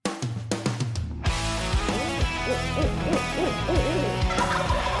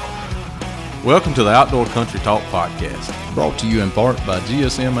Welcome to the Outdoor Country Talk Podcast, brought to you in part by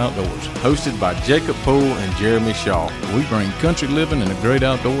GSM Outdoors. hosted by Jacob Poole and Jeremy Shaw. We bring country living and the great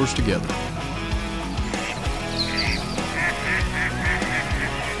outdoors together.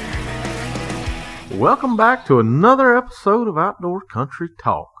 Welcome back to another episode of Outdoor Country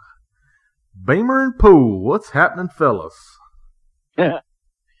Talk. Beamer and Poole, what's happening, fellas?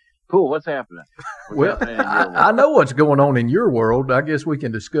 Poole, what's happening? Well, I know what's going on in your world. I guess we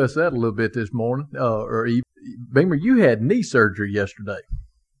can discuss that a little bit this morning. Beamer, you had knee surgery yesterday.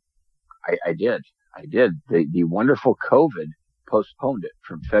 I did. The wonderful COVID postponed it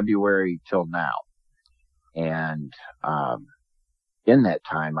from February till now. And in that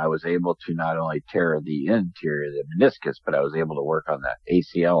time, I was able to not only tear the interior, the meniscus, but I was able to work on the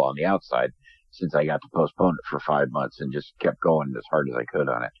ACL on the outside since I got to postpone it for 5 months and just kept going as hard as I could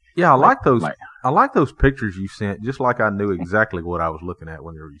on it. Yeah, I like those pictures you sent, just like I knew exactly what I was looking at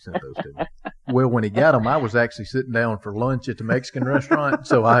whenever you sent those to me. Well, when he got them, I was actually sitting down for lunch at the Mexican restaurant,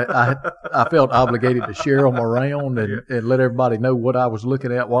 so I felt obligated to share them around and let everybody know what I was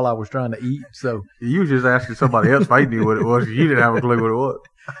looking at while I was trying to eat. So you was just asking somebody else if they knew what it was. You didn't have a clue what it was.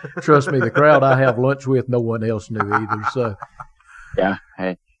 Trust me, the crowd I have lunch with, no one else knew either. So yeah,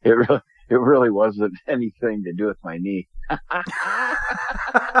 it really wasn't anything to do with my knee.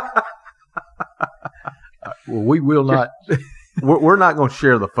 Well, we will not. We're not going to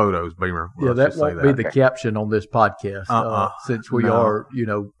share the photos, Beamer. Yeah, that won't be the caption on this podcast. Since we are,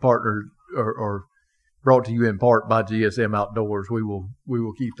 partnered or brought to you in part by GSM Outdoors, we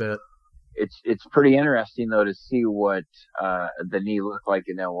will keep that. It's pretty interesting though to see what the knee looked like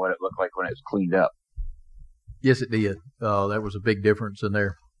and then what it looked like when it was cleaned up. Yes, it did. That was a big difference in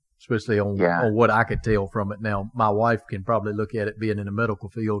there, especially on what I could tell from it. Now, my wife can probably look at it being in the medical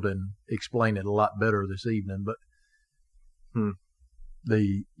field and explain it a lot better this evening. But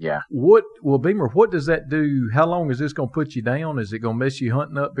Beamer, what does that do? How long is this going to put you down? Is it going to mess you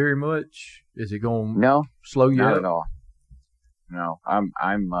hunting up very much? Is it going to slow you not up? At all. No,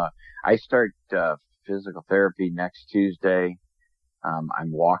 I start physical therapy next Tuesday.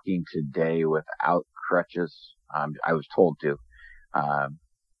 I'm walking today without crutches. I was told to. I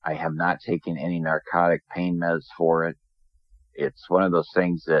have not taken any narcotic pain meds for it. It's one of those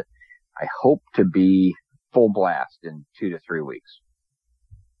things that I hope to be full blast in 2 to 3 weeks.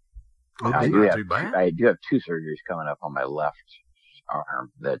 I do have 2 surgeries coming up on my left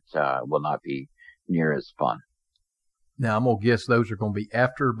arm that will not be near as fun. Now, I'm going to guess those are going to be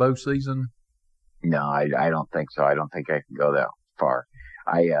after bow season? No, I don't think so. I don't think I can go that far.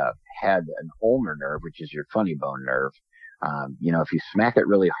 I had an ulnar nerve, which is your funny bone nerve. If you smack it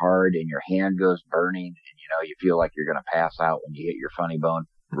really hard and your hand goes burning and, you feel like you're going to pass out when you hit your funny bone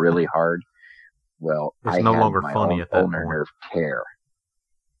really hard. Well, it's no longer funny at that ulnar nerve tear.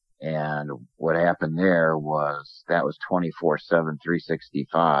 And what happened there was that was 24/7,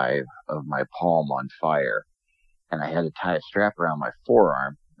 365 of my palm on fire. And I had to tie a strap around my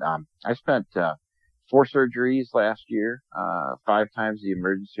forearm. I spent 4 surgeries last year, 5 times the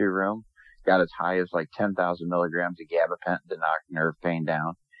emergency room. Got as high as like 10,000 milligrams of gabapentin to knock nerve pain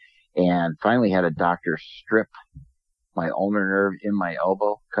down. And finally had a doctor strip my ulnar nerve in my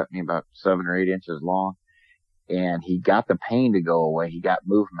elbow, cut me about 7 or 8 inches long. And he got the pain to go away. He got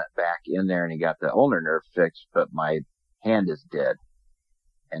movement back in there and he got the ulnar nerve fixed, but my hand is dead.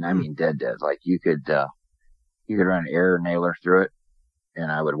 And I mean dead. Like you could run an air nailer through it and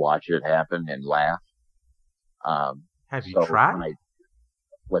I would watch it happen and laugh. Have you tried it?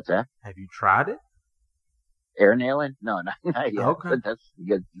 What's that? Have you tried it? Air nailing? No, not yet. Okay. But that's a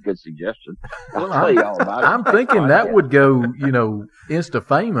good suggestion. I'll tell you all about it. I'm thinking that would go, insta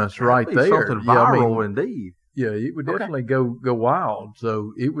famous right there. Something viral indeed. Yeah, it would definitely go wild.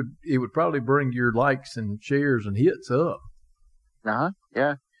 So it would probably bring your likes and shares and hits up. Yeah.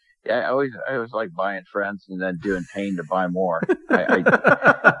 Yeah, I always like buying friends and then doing pain to buy more.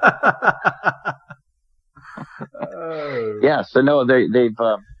 Yeah, so no, they've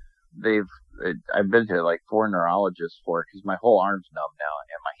I've been to like 4 neurologists for it because my whole arm's numb now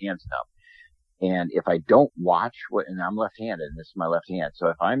and my hand's numb. And if I don't watch and I'm left-handed and this is my left hand. So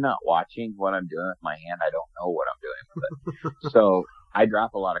if I'm not watching what I'm doing with my hand, I don't know what I'm doing with it. So I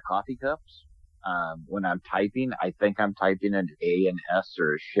drop a lot of coffee cups. When I'm typing, I think I'm typing an A and S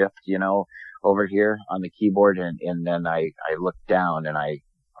or a shift, over here on the keyboard. And then I look down and I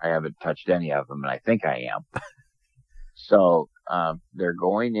haven't touched any of them and I think I am. So, they're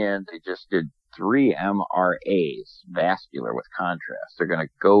going in, they just did 3 MRAs, vascular with contrast. They're going to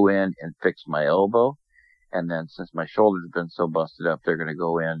go in and fix my elbow. And then since my shoulder's been so busted up, they're going to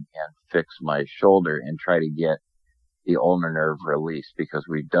go in and fix my shoulder and try to get the ulnar nerve release, because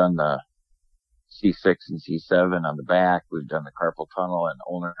we've done the C6 and C7 on the back. We've done the carpal tunnel and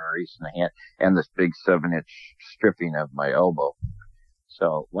ulnar release in the hand, and this big 7-inch stripping of my elbow.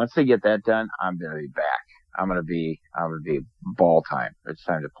 So once they get that done, I'm going to be back. I'm going to be ball time. It's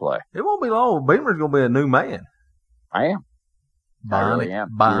time to play. It won't be long. Beamer's going to be a new man. I am.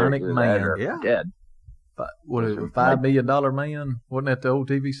 Bionic Man. Yeah. Dead. What is it, $5 million man? Wasn't that the old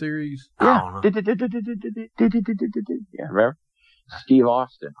TV series? Yeah. Yeah, remember? Steve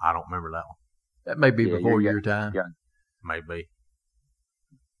Austin. I don't remember that one. That may be before your time. Yeah. Maybe.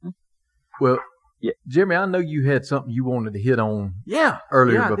 Well, Jimmy, I know you had something you wanted to hit on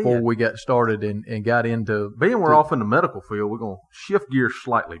earlier before we got started and got into... Being we're off in the medical field, we're going to shift gears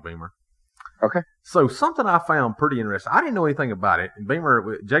slightly, Beamer. Okay. So something I found pretty interesting. I didn't know anything about it. And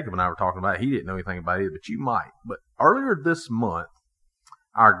Beamer, Jacob and I were talking about it. He didn't know anything about it, but you might. But earlier this month,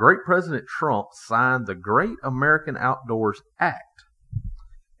 our great President Trump signed the Great American Outdoors Act.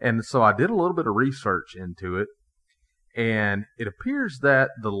 And so I did a little bit of research into it. And it appears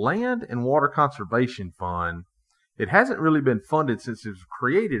that the Land and Water Conservation Fund, it hasn't really been funded since it was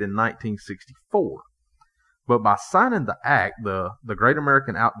created in 1964. But by signing the act, the Great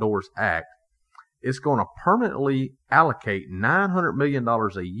American Outdoors Act, it's going to permanently allocate $900 million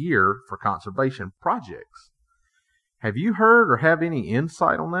a year for conservation projects. Have you heard or have any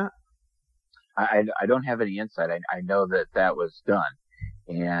insight on that? I don't have any insight. I know that was done.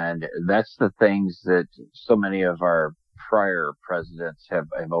 And that's the things that so many of our prior presidents have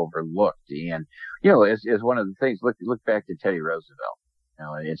overlooked. And, as one of the things, look back to Teddy Roosevelt,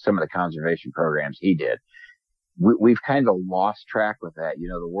 and some of the conservation programs he did. We've kind of lost track with that.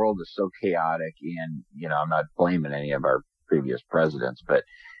 The world is so chaotic, and, I'm not blaming any of our previous presidents, but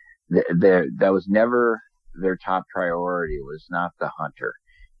that was never their top priority. It was not the hunter,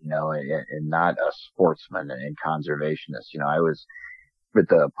 and not a sportsman and conservationist. I was with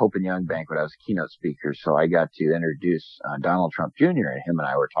the Pope and Young banquet. I was a keynote speaker, so I got to introduce Donald Trump Jr., and him and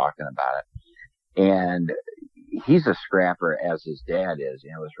I were talking about it. And he's a scrapper, as his dad is.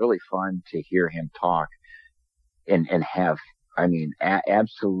 It was really fun to hear him talk and have,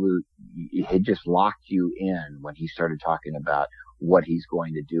 absolute, he just locked you in when he started talking about what he's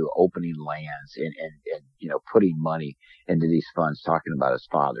going to do, opening lands and putting money into these funds, talking about his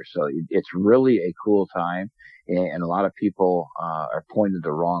father. So it's really a cool time. And a lot of people are pointed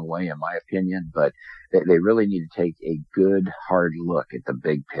the wrong way, in my opinion, but they really need to take a good, hard look at the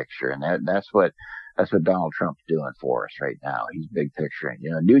big picture. And that's what Donald Trump's doing for us right now. He's big picturing.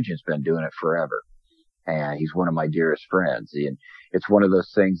 Nugent's been doing it forever. And he's one of my dearest friends. And it's one of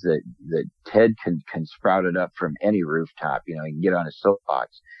those things that Ted can sprout it up from any rooftop. He can get on his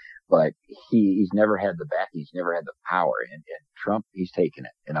soapbox, but he's never had the back. He's never had the power. And Trump, he's taken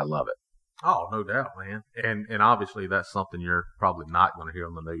it, and I love it. Oh, no doubt, man. And obviously that's something you're probably not going to hear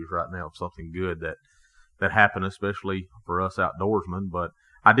on the news right now, something good that happened, especially for us outdoorsmen. But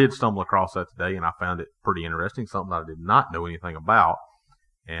I did stumble across that today, and I found it pretty interesting, something I did not know anything about.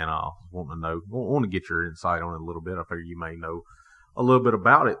 And I want to get your insight on it a little bit. I figure you may know a little bit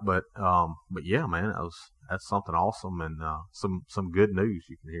about it, but yeah, man, that's something awesome and some good news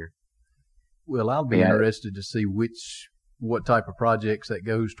you can hear. Well, I'll be interested to see what type of projects that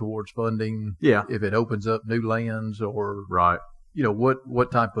goes towards funding. Yeah, if it opens up new lands or right,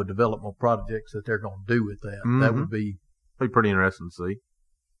 what type of development projects that they're going to do with that. Mm-hmm. That would be pretty interesting to see.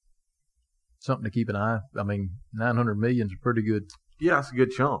 Something to keep an eye. $900 million is pretty good. Yeah, it's a good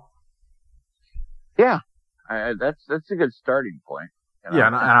chunk. Yeah, that's a good starting point. Yeah,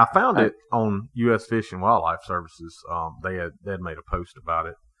 and I found it on U.S. Fish and Wildlife Services. They had made a post about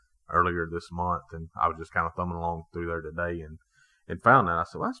it earlier this month, and I was just kind of thumbing along through there today and found that. I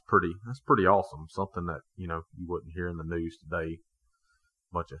said, well, that's pretty awesome. Something that you wouldn't hear in the news today.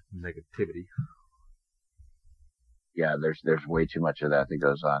 Bunch of negativity. Yeah, there's way too much of that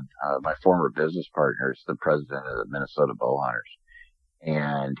goes on. My former business partner is the president of the Minnesota Bowhunters.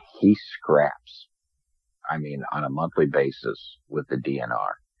 And he scraps, on a monthly basis with the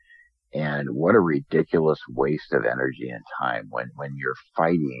DNR. And what a ridiculous waste of energy and time when you're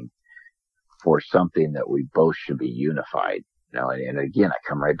fighting for something that we both should be unified. And again, I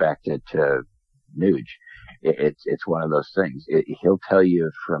come right back to Nuge. It's one of those things. He'll tell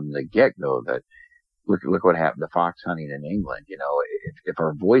you from the get-go that look what happened to fox hunting in England. If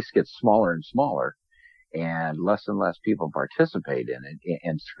our voice gets smaller and smaller, and less people participate in it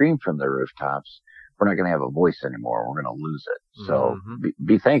and scream from the rooftops, we're not going to have a voice anymore. We're going to lose it. So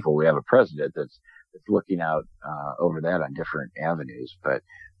be thankful we have a president that's looking out over that on different avenues. But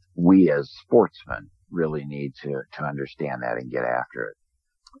we as sportsmen really need to understand that and get after it.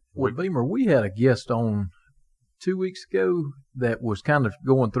 Well, Beamer, we had a guest on 2 weeks ago that was kind of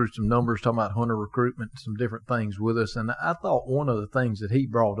going through some numbers, talking about hunter recruitment, some different things with us. And I thought one of the things that he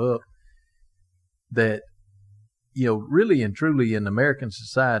brought up that, really and truly in American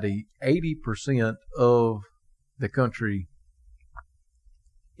society, 80% of the country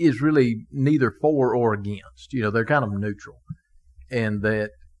is really neither for or against. They're kind of neutral. And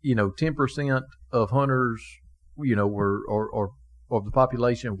that, 10% of hunters, or of the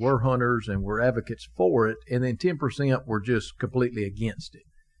population were hunters and were advocates for it, and then 10% were just completely against it.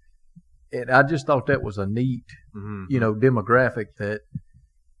 And I just thought that was a neat, demographic that,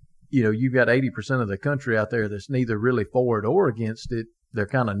 you've got 80% of the country out there that's neither really for it or against it. They're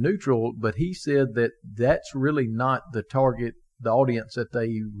kind of neutral, but he said that that's really not the audience that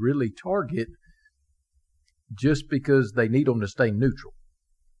they really target, just because they need them to stay neutral.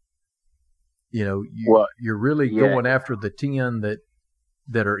 You're really going after the 10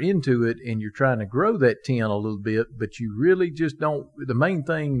 that are into it, and you're trying to grow that 10 a little bit, but you really just don't. The main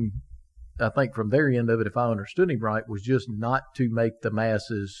thing, I think, from their end of it, if I understood him right, was just not to make the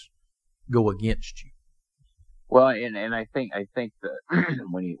masses go against you. Well, and I think that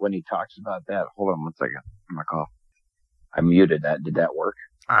when he talks about that, hold on one second, my cough. I muted that. Did that work?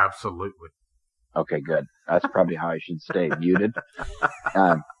 Absolutely. Okay, good. That's probably how I should stay muted.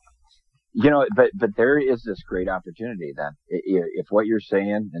 But there is this great opportunity then. If what you're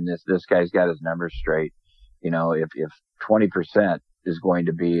saying, and this guy's got his numbers straight, if 20% is going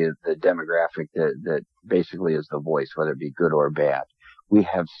to be the demographic that basically is the voice, whether it be good or bad, we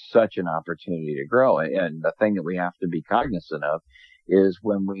have such an opportunity to grow. And the thing that we have to be cognizant of is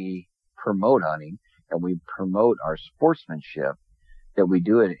when we promote hunting and we promote our sportsmanship, that we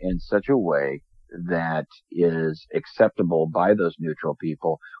do it in such a way that is acceptable by those neutral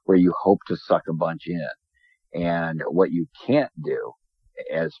people, where you hope to suck a bunch in. And what you can't do,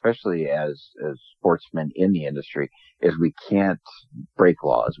 especially as sportsmen in the industry, is we can't break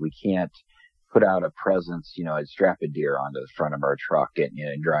laws. We can't put out a presence, and strap a deer onto the front of our truck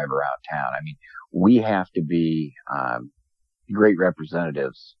and drive around town. I mean, we have to be great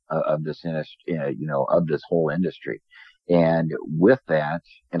representatives of this industry, of this whole industry. And with that,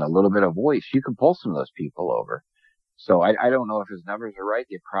 and a little bit of voice, you can pull some of those people over. So I don't know if his numbers are right.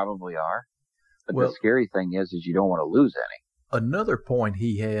 They probably are. But the scary thing is you don't want to lose any. Another point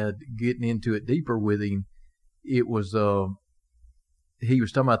he had, getting into it deeper with him, it was he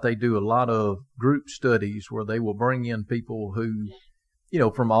was talking about they do a lot of group studies where they will bring in people who,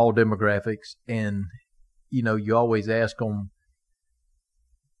 from all demographics, and, you always ask them,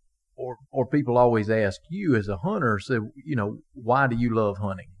 or people always ask you as a hunter, so, why do you love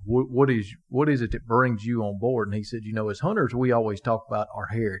hunting? What is it that brings you on board? And he said, as hunters, we always talk about our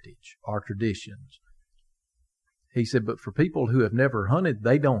heritage, our traditions. He said, but for people who have never hunted,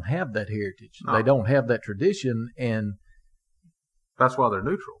 they don't have that heritage. No. They don't have that tradition, and that's why they're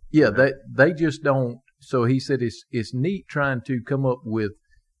neutral. Yeah, they just don't. So he said it's neat trying to come up with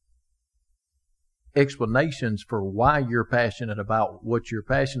explanations for why you're passionate about what you're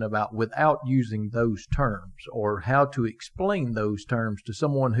passionate about without using those terms, or how to explain those terms to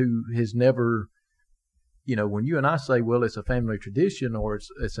someone who has never, when you and I say, well, it's a family tradition or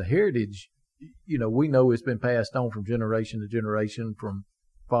it's a heritage, we know it's been passed on from generation to generation, from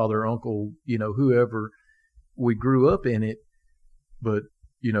father, uncle, whoever, we grew up in it. But,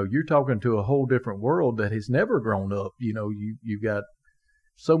 you're talking to a whole different world that has never grown up. You've got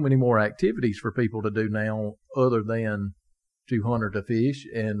so many more activities for people to do now other than to hunt or to fish.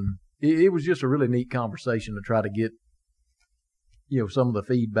 And it was just a really neat conversation to try to get, some of the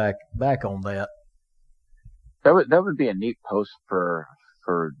feedback back on that. That would be a neat post for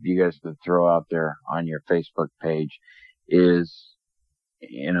you guys to throw out there on your Facebook page, is,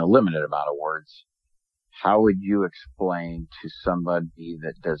 in a limited amount of words, how would you explain to somebody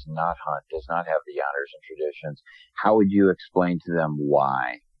that does not hunt, does not have the honors and traditions, how would you explain to them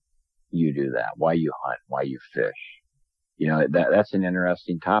why you do that, why you hunt, why you fish? That's an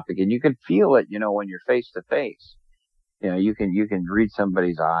interesting topic, and you can feel it, when you're face to face. You can read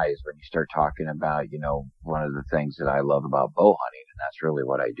somebody's eyes when you start talking about, one of the things that I love about bow hunting, and that's really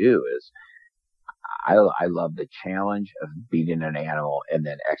what I do, is I love the challenge of beating an animal and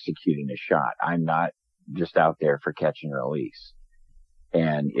then executing a shot. I'm not just out there for catch and release.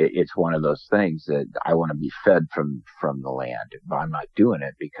 And it's one of those things that I want to be fed from the land, but I'm not doing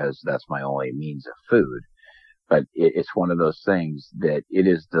it because that's my only means of food. But it's one of those things that it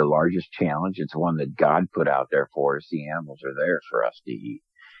is the largest challenge. It's one that God put out there for us. The animals are there for us to eat,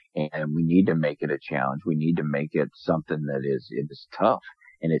 and we need to make it a challenge. We need to make it something that is tough.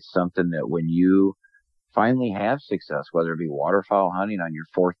 And it's something that when you finally have success, whether it be waterfowl hunting on your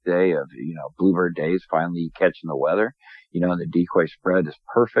 4th day of, bluebird days, finally catching the weather, and the decoy spread is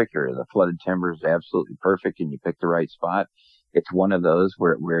perfect, or the flooded timber is absolutely perfect and you pick the right spot. It's one of those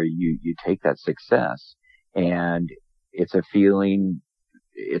where you take that success, and it's a feeling.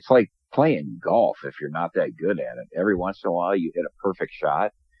 It's like playing golf. If you're not that good at it, every once in a while you hit a perfect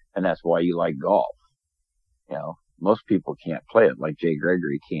shot, and that's why you like golf. Most people can't play it like Jay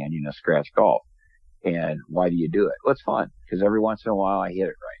Gregory can, scratch golf. And why do you do it? Well, it's fun, because every once in a while I hit it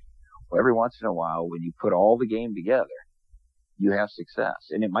right. Well, every once in a while, when you put all the game together, you have success.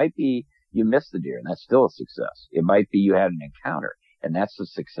 And it might be you missed the deer, and that's still a success. It might be you had an encounter, and that's a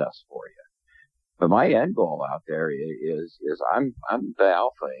success for you. But my end goal out there is I'm the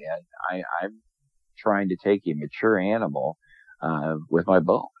alpha, and I'm trying to take a mature animal with my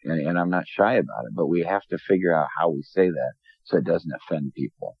bow, and I'm not shy about it. But we have to figure out how we say that so it doesn't offend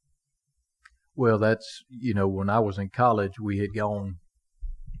people. Well, that's, when I was in college, we had gone,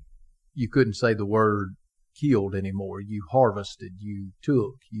 you couldn't say the word killed anymore. You harvested, you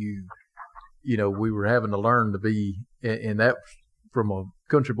took, we were having to learn to be, and that from a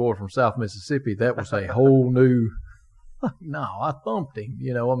country boy from South Mississippi, that was a whole new, no, I thumped him,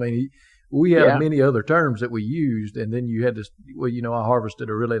 we had many other terms that we used, and then you had to, I harvested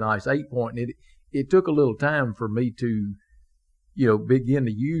a really nice 8-point, and it took a little time for me to, begin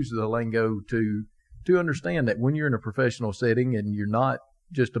to use the lingo to understand that when you're in a professional setting and you're not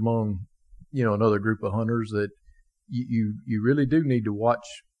just among, another group of hunters, that you really do need to watch,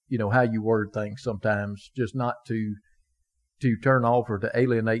 how you word things sometimes, just not to turn off or to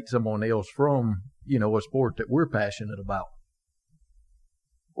alienate someone else from, a sport that we're passionate about.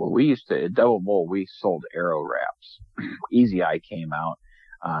 Well, we used to, at Double Bull, we sold arrow wraps. Easy Eye came out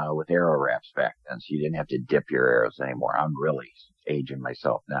with arrow wraps back then, so you didn't have to dip your arrows anymore. I'm really aging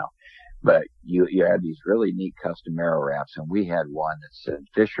myself now. But you had these really neat custom arrow wraps, and we had one that said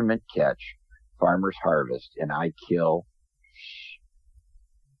Fisherman Catch, Farmers Harvest, and I Kill.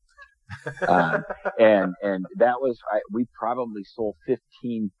 And that was, we probably sold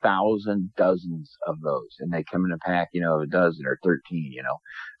 15,000 dozens of those, and they come in a pack, of a dozen or 13,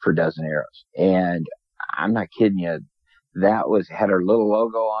 for a dozen arrows. And I'm not kidding you. That had our little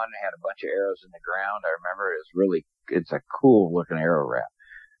logo on it, had a bunch of arrows in the ground. I remember it's a cool looking arrow wrap,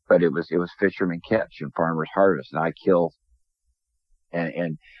 but it was Fisherman Catch and Farmers Harvest, and I Kill.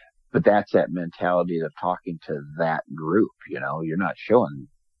 But that's that mentality of talking to that group, you're not showing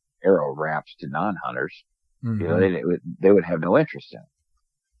arrow wraps to non-hunters. Mm-hmm. They would have no interest in it.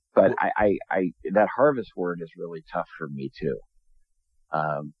 But I that harvest word is really tough for me too.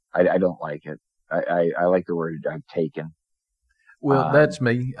 I don't like it. I like the word I've taken. Well, that's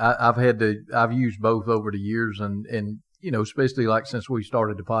me. I've used both over the years, and especially like since we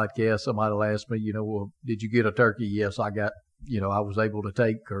started the podcast, somebody will ask me, well, did you get a turkey? Yes, I got, I was able to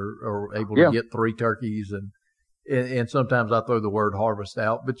take or able to get 3 turkeys, and sometimes I throw the word harvest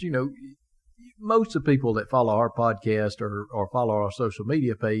out. But, most of the people that follow our podcast or follow our social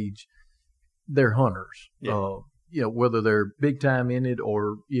media page, they're hunters. Yeah. Whether they're big time in it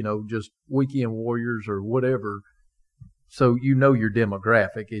or, just weekend warriors or whatever. So your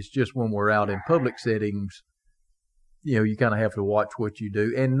demographic. It's just when we're out in public settings, you kind of have to watch what you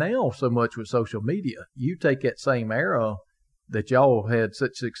do. And now so much with social media, you take that same arrow that y'all had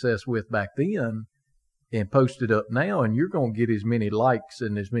such success with back then and post it up now, and you're going to get as many likes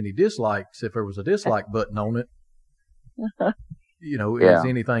and as many dislikes if there was a dislike button on it, as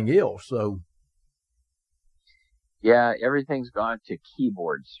anything else. So, yeah, everything's gone to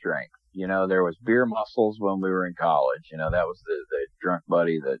keyboard strength. There was beer muscles when we were in college. That was the drunk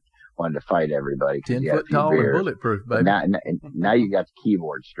buddy that wanted to fight everybody. 10 foot tall and bulletproof, baby. Now you got the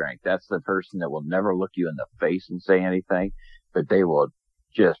keyboard strength. That's the person that will never look you in the face and say anything, but they will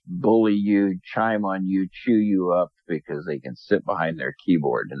just bully you, chime on you, chew you up because they can sit behind their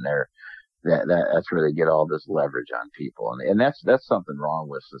keyboard, and that's where they get all this leverage on people. And that's something wrong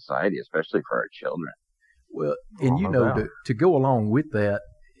with society, especially for our children. Well, and to go along with that,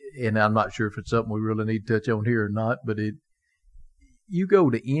 and I'm not sure if it's something we really need to touch on here or not, but you go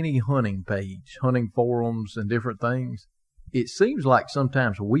to any hunting page, hunting forums and different things, it seems like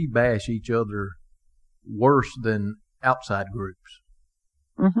sometimes we bash each other worse than outside groups.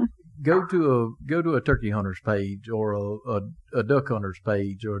 Mm-hmm. Go to a turkey hunter's page or a duck hunter's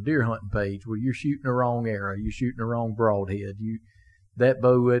page or a deer hunting page where you're shooting the wrong arrow, you're shooting the wrong broadhead. That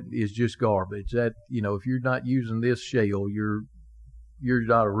bow is just garbage. That if you're not using this shell, you're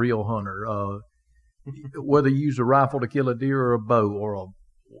not a real hunter. Whether you use a rifle to kill a deer or a bow or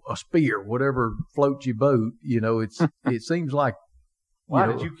a spear, whatever floats your boat, it seems like Why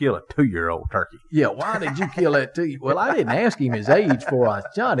did you kill a 2-year-old turkey? Yeah, why did you kill that 2? Well, I didn't ask him his age before I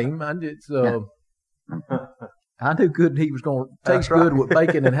shot him. I knew good he was going to taste good with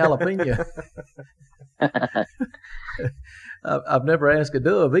bacon and jalapeno. I've never asked a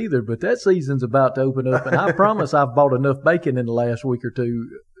dove either, but that season's about to open up, and I promise I've bought enough bacon in the last week or two.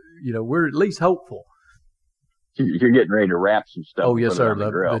 We're at least hopeful. You're getting ready to wrap some stuff. Oh, yes, sir.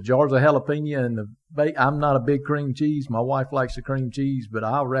 The jars of jalapeno and the bacon. I'm not a big cream cheese. My wife likes the cream cheese, but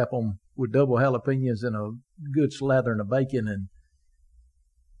I'll wrap them with double jalapenos and a good slathering of bacon, and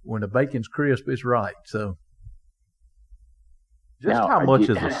when the bacon's crisp, it's right. So, just now, how much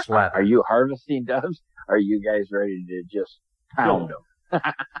is a slather? Are you harvesting doves? Are you guys ready to just pound them?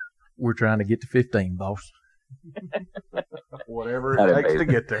 We're trying to get to 15, boss. Whatever it takes to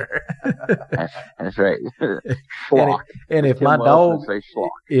get there. That's right. Schlock. And if my dog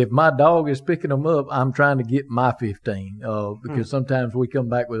is picking them up, I'm trying to get my 15 because sometimes we come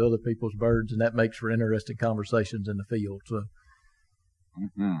back with other people's birds, and that makes for interesting conversations in the field. So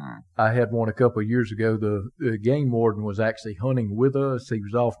I had one a couple of years ago. The game warden was actually hunting with us. He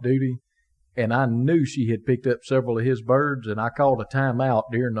was off duty, and I knew she had picked up several of his birds, and I called a timeout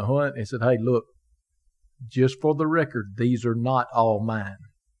during the hunt and said, "Hey, look, just for the record, these are not all mine.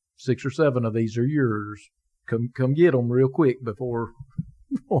 6 or 7 of these are yours. Come get them real quick before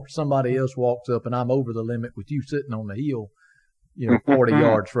somebody else walks up and I'm over the limit with you sitting on the hill, 40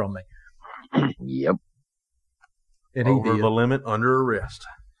 yards from me." Yep. And over he did. The limit, under arrest.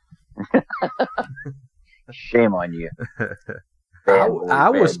 Shame on you.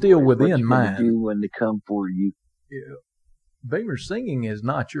 I was still within mine. What you do when they come for you? Yeah. Beamer, singing is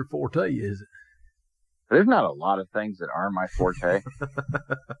not your forte, is it? There's not a lot of things that are my forte.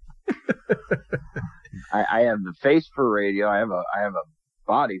 I have the face for radio. I have a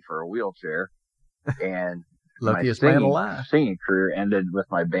body for a wheelchair, and luckiest man alive. Singing career ended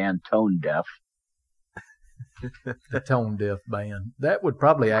with my band Tone Deaf. The Tone Deaf band. That would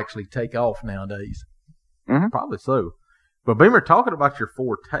probably actually take off nowadays. Mm-hmm. Probably so. But Beamer, talking about your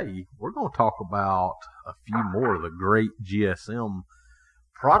forte, we're going to talk about a few more of the great GSM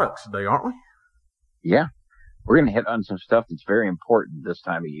products today, aren't we? Yeah, we're going to hit on some stuff that's very important this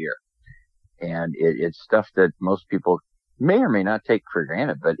time of year. And it's stuff that most people may or may not take for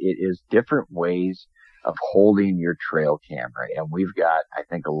granted, but it is different ways of holding your trail camera. And we've got, I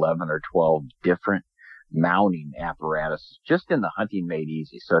think, 11 or 12 different mounting apparatus just in the Hunting Made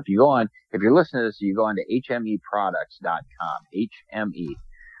Easy. So if you're listening to this, you go on to hmeproducts.com,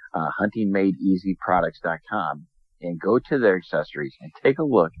 huntingmadeeasyproducts.com, and go to their accessories and take a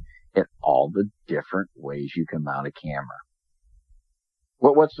look at all the different ways you can mount a camera.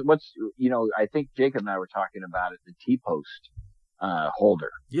 What's I think Jacob and I were talking about it, the T-post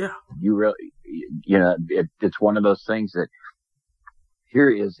holder. Yeah. You really, it's one of those things that here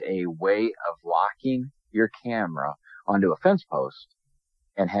is a way of locking your camera onto a fence post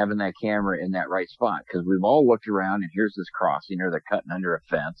and having that camera in that right spot. Because we've all looked around and here's this crossing, or they're cutting under a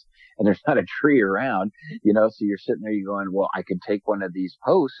fence and there's not a tree around, so you're sitting there, you're going, well, I could take one of these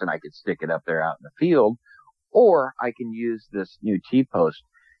posts and I could stick it up there out in the field, or I can use this new T-post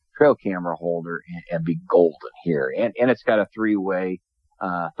trail camera holder and be golden here. And it's got a 3-way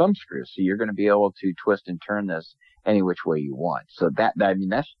thumb screw. So you're going to be able to twist and turn this any which way you want. So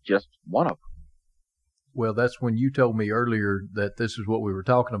that's just one of them. Well, that's when you told me earlier that this is what we were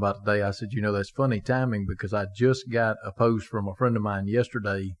talking about today. I said, that's funny timing because I just got a post from a friend of mine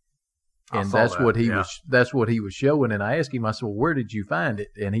yesterday, and that's what he was showing. And I asked him, I said, well, where did you find it?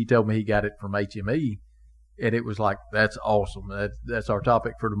 And he told me he got it from HME, and it was like, that's awesome. That's our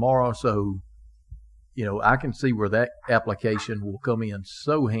topic for tomorrow. So, I can see where that application will come in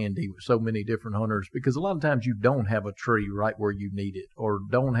so handy with so many different hunters, because a lot of times you don't have a tree right where you need it, or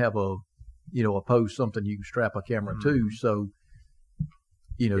don't have a post, something you can strap a camera to. So,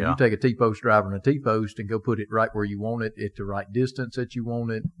 you take a T-post driver and a T-post and go put it right where you want it at the right distance that you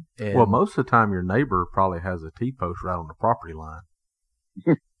want it. And well, most of the time your neighbor probably has a T-post right on the property line.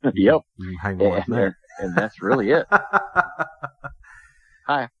 Yep. You can hang one there. And that's really it.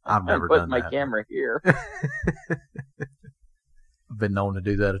 I've never put done my that. camera here. I've been known to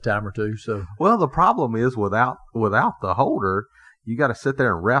do that a time or two. So, well, the problem is without the holder, you got to sit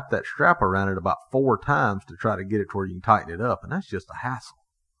there and wrap that strap around it about 4 times to try to get it to where you can tighten it up, and that's just a hassle.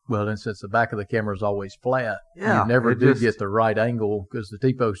 Well, and since the back of the camera is always flat, you never get the right angle because the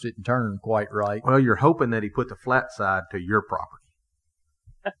T-post didn't turn quite right. Well, you're hoping that he put the flat side to your property.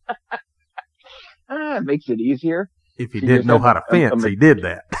 It makes it easier. If he didn't know how to fence, he did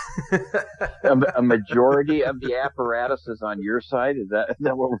that. A majority of the apparatus is on your side. Is that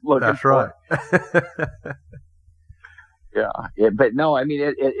what we're looking for? That's right. But no, I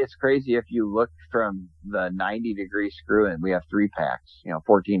mean, it's crazy if you look from the 90-degree screw in. We have 3 packs,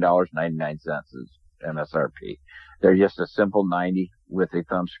 $14.99 is MSRP. They're just a simple 90 with a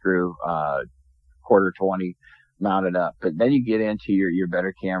thumb screw, quarter 20 mounted up. But then you get into your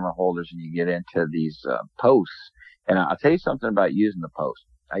better camera holders and you get into these posts. And I'll tell you something about using the post.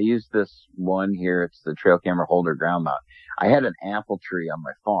 I use this one here. It's the trail camera holder ground mount. I had an apple tree on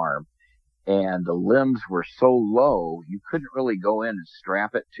my farm, and the limbs were so low, you couldn't really go in and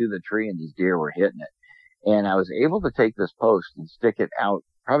strap it to the tree, and these deer were hitting it. And I was able to take this post and stick it out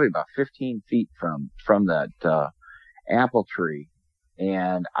probably about 15 feet from that apple tree,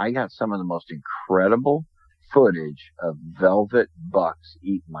 and I got some of the most incredible footage of velvet bucks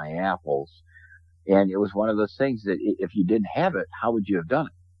eating my apples. And it was one of those things that if you didn't have it, how would you have done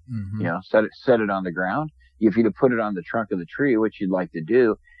it? Mm-hmm. Set it on the ground. If you'd have put it on the trunk of the tree, which you'd like to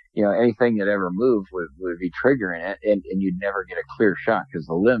do, anything that ever moved would be triggering it, and you'd never get a clear shot because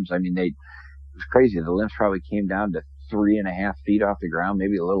the limbs, I mean, it was crazy. The limbs probably came down to 3.5 feet off the ground,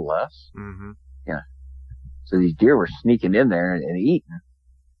 maybe a little less. Mm-hmm. Yeah. So these deer were sneaking in there and eating.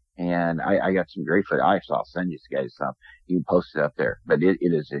 And I got some great footage. I'll send you guys some. You can post it up there. But it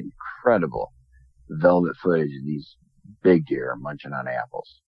is incredible velvet footage of these big deer munching on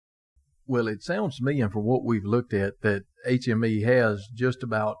apples. Well, it sounds to me, and from what we've looked at, that HME has just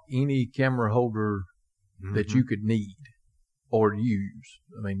about any camera holder that you could need or use.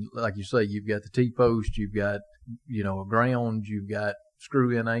 I mean, like you say, you've got the T-post, you've got, a ground, you've got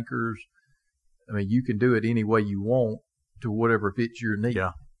screw-in anchors. I mean, you can do it any way you want to whatever fits your need.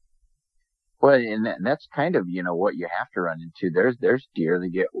 Yeah. Well, and that's kind of, what you have to run into. There's deer that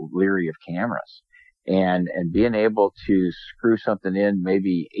get leery of cameras. And being able to screw something in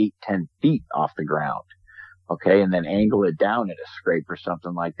maybe 8-10 feet off the ground, okay, and then angle it down at a scrape or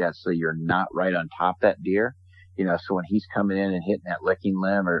something like that, so you're not right on top of that deer, so when he's coming in and hitting that licking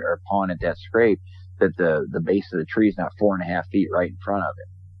limb or pawing at that scrape, that the base of the tree is not 4.5 feet right in front of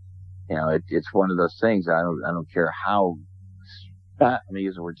it. It's one of those things. I don't care how, I'm gonna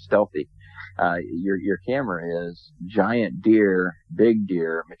use the word stealthy. Your camera is. Giant deer, big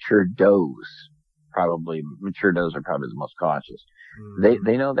deer, mature does. Probably mature does are probably the most cautious.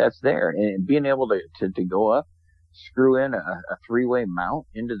 They know that's there, and being able to go up, screw in a 3-way mount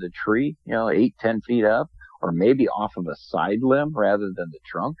into the tree, 8-10 feet up, or maybe off of a side limb rather than the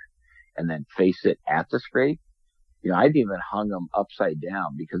trunk, and then face it at the scrape. I've even hung them upside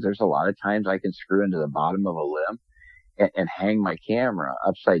down because there's a lot of times I can screw into the bottom of a limb and hang my camera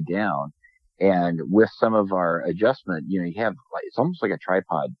upside down. And with some of our adjustment, you have it's almost like a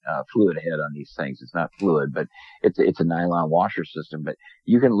tripod fluid head on these things. It's not fluid, but it's a nylon washer system. But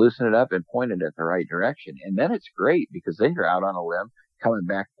you can loosen it up and point it at the right direction, and then it's great because then you're out on a limb, coming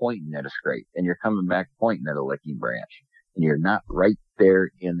back pointing at a scrape, and you're coming back pointing at a licking branch, and you're not right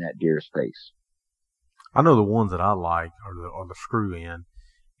there in that deer's face. I know the ones that I like are the screw in,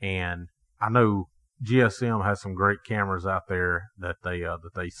 and I know GSM has some great cameras out there that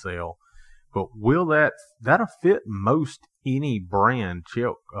they sell. But will that'll fit most any brand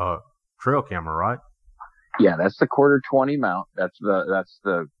trail camera, right? Yeah, that's the quarter 20 mount. That's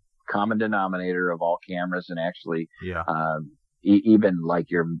the common denominator of all cameras, and actually, even like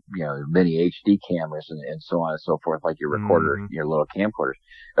your mini HD cameras and so on and so forth, like your recorder, your little camcorders,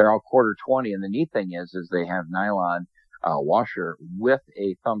 they're all quarter 20. And the neat thing is they have nylon washer with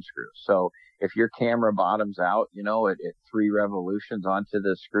a thumb screw. So if your camera bottoms out, at 3 revolutions onto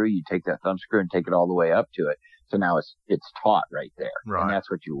the screw, you take that thumb screw and take it all the way up to it. So now it's taut right there. Right. And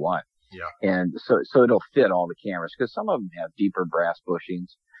that's what you want. Yeah. And so it'll fit all the cameras, because some of them have deeper brass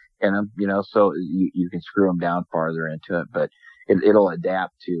bushings in them, so you can screw them down farther into it, but it'll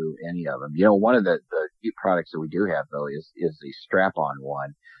adapt to any of them. One of the products that we do have though is the strap-on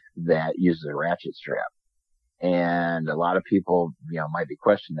one that uses a ratchet strap. And a lot of people, might be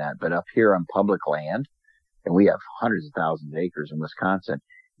questioning that, but up here on public land, and we have hundreds of thousands of acres in Wisconsin,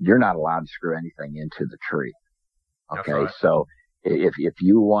 you're not allowed to screw anything into the tree. Okay. Right. So if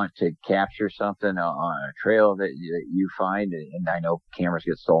you want to capture something on a trail that you find, and I know cameras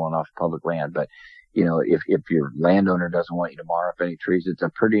get stolen off public land, but if your landowner doesn't want you to mar up any trees, it's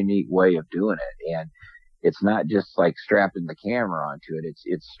a pretty neat way of doing it. And it's not just like strapping the camera onto it.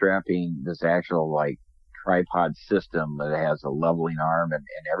 It's strapping this actual tripod system that has a leveling arm and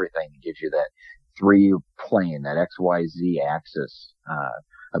everything that gives you that 3-plane, that XYZ axis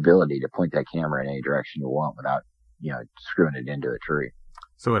ability to point that camera in any direction you want without screwing it into a tree.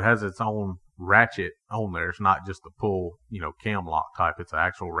 So it has its own ratchet on there. It's not just the pull cam lock type. It's an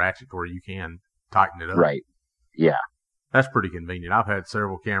actual ratchet where you can tighten it up. Right. Yeah. That's pretty convenient. I've had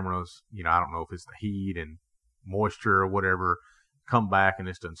several cameras. I don't know if it's the heat and moisture or whatever, come back and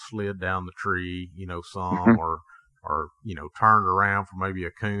it's done slid down the tree, some, or turned around for maybe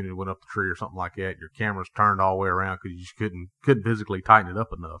a coon and went up the tree or something like that. Your camera's turned all the way around because you just couldn't physically tighten it up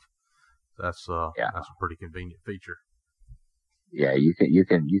enough. That's a pretty convenient feature. Yeah, you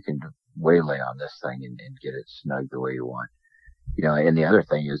can waylay on this thing and get it snug the way you want. And the other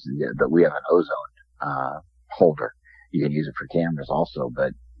thing is that we have an ozone holder. You can use it for cameras also,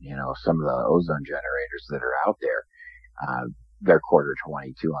 but some of the ozone generators that are out there, they're quarter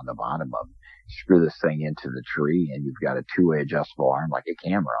 22 on the bottom of them. Screw this thing into the tree, and you've got a two-way adjustable arm like a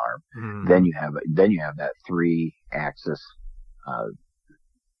camera arm. Mm-hmm. Then you have that 3-axis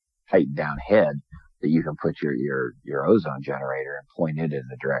tightened down head that you can put your ozone generator and point it in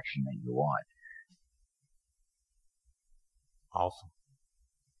the direction that you want. Awesome.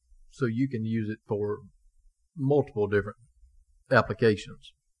 So you can use it for multiple different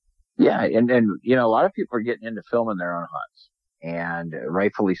applications. Yeah, and a lot of people are getting into filming their own hunts, and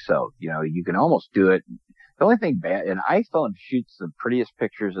rightfully so. You can almost do it. The only thing bad, an iPhone shoots the prettiest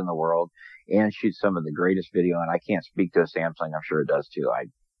pictures in the world and shoots some of the greatest video, and I can't speak to a Samsung. I'm sure it does too.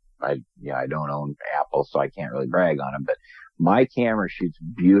 I don't own Apple, so I can't really brag on them, but my camera shoots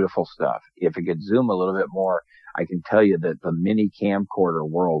beautiful stuff. If it could zoom a little bit more, I can tell you that the mini camcorder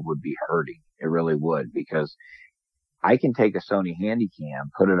world would be hurting. It really would, because I can take a Sony Handycam,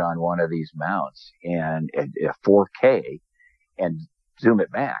 put it on one of these mounts and at 4K and zoom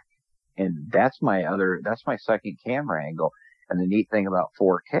it back. And that's my second camera angle. And the neat thing about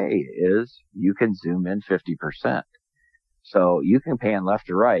 4K is you can zoom in 50%. So you can pan left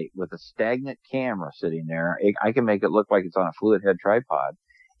to right with a stagnant camera sitting there. I can make it look like it's on a fluid head tripod,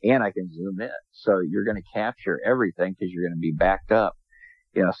 and I can zoom in. So you're going to capture everything because you're going to be backed up.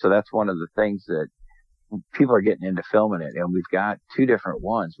 So that's one of the things that people are getting into filming it. And we've got two different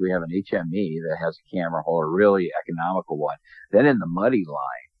ones. We have an HME that has a camera holder, really economical one. Then in the Muddy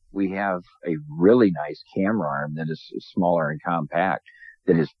line, we have a really nice camera arm that is smaller and compact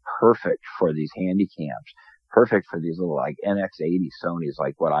that is perfect for these handy cams. Perfect for these little like NX80 Sonys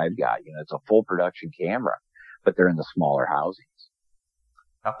like what I've got. It's a full production camera, but they're in the smaller housings.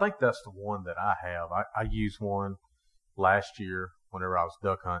 I think that's the one that I have. I used one last year whenever I was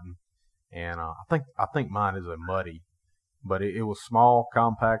duck hunting, and I think mine is a Muddy, but it was small,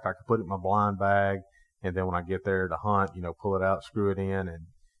 compact. I could put it in my blind bag, and then when I get there to hunt, pull it out, screw it in,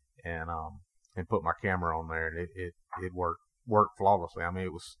 and put my camera on there, and it worked flawlessly. I mean,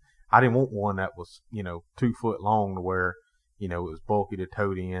 I didn't want one that was, 2 foot long to where, it was bulky to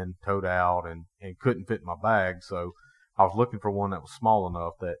tote in, tote out, and couldn't fit in my bag. So I was looking for one that was small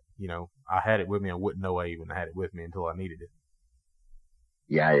enough that, I had it with me. I wouldn't know I even had it with me until I needed it.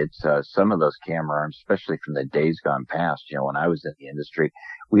 Yeah, it's some of those camera arms, especially from the days gone past. When I was in the industry,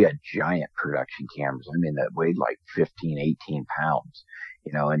 we had giant production cameras. I mean, that weighed like 15, 18 pounds,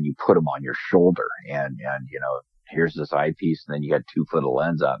 and you put them on your shoulder and here's this eyepiece, and then you got 2 foot of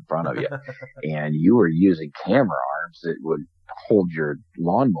lens out in front of you. And you were using camera arms that would hold your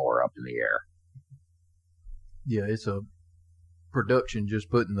lawnmower up in the air. Yeah, it's a production just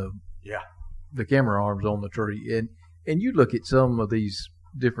putting the camera arms on the tree. And you look at some of these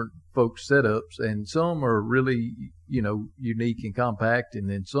different folks' setups, and some are really, unique and compact, and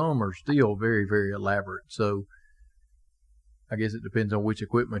then some are still very, very elaborate. So I guess it depends on which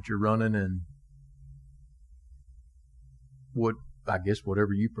equipment you're running and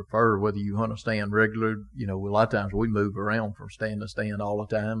whatever you prefer, whether you hunt a stand regular, a lot of times we move around from stand to stand all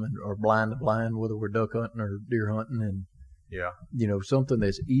the time, or blind to blind, whether we're duck hunting or deer hunting, and something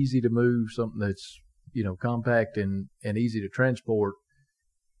that's easy to move, something that's compact and easy to transport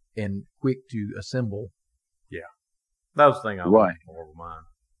and quick to assemble. Yeah, that was the thing I liked more with mine.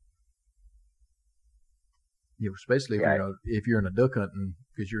 Especially if you're in a duck hunting,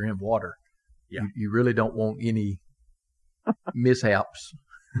 because you're in water. Yeah, you really don't want any mishaps.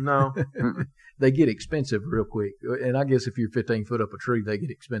 No. They get expensive real quick. And I guess if you're 15 foot up a tree, they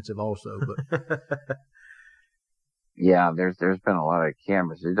get expensive also. But yeah, there's been a lot of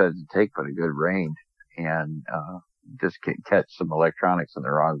cameras. It doesn't take but a good range and just catch some electronics in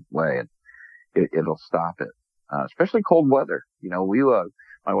the wrong way, and it'll stop it. Especially cold weather.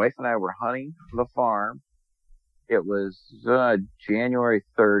 My wife and I were hunting the farm. It was January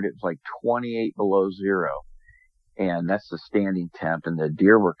 3rd. It was like 28 below zero. And that's the standing temp, and the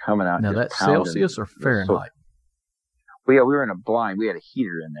deer were coming out. Now that's Celsius or Fahrenheit? We were in a blind. We had a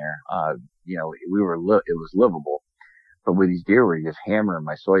heater in there. It was livable, but with these deer were just hammering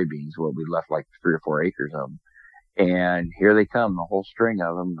my soybeans. Well, we left like 3 or 4 acres of them, and here they come, the whole string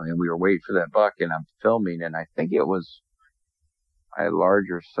of them. And we were waiting for that buck, and I'm filming, and I think it was a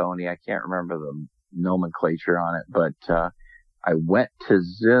larger Sony. I can't remember nomenclature on it, but I went to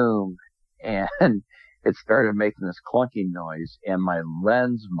zoom and it started making this clunking noise, and my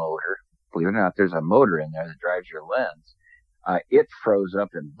lens motor, believe it or not, there's a motor in there that drives your lens. It froze up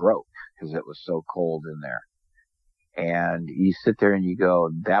and broke because it was so cold in there. And you sit there and you go,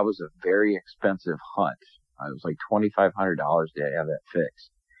 that was a very expensive hunt. It was like $2,500 to have that fixed.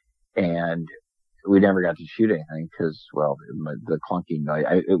 And we never got to shoot anything because, well, the clunking noise,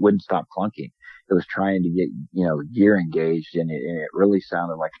 it wouldn't stop clunking. It was trying to get, gear engaged, and it really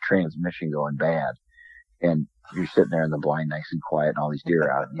sounded like a transmission going bad. And you're sitting there in the blind nice and quiet, and all these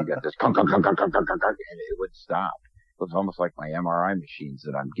deer out, and you got this clunk, clunk, clunk, clunk, clunk, clunk, clunk, and it wouldn't stop. It was almost like my MRI machines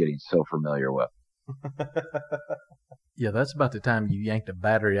that I'm getting so familiar with. Yeah, that's about the time you yank the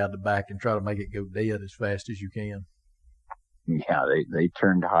battery out the back and try to make it go dead as fast as you can. Yeah, they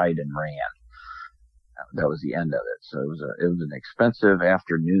turned hide and ran. That was the end of it. So it was an expensive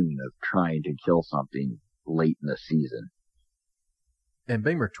afternoon of trying to kill something late in the season. And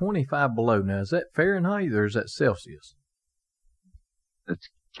Beamer, 25 below. Now, is that Fahrenheit or is that Celsius? It's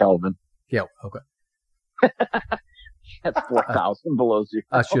Kelvin. Yeah, okay. That's 4,000 below zero.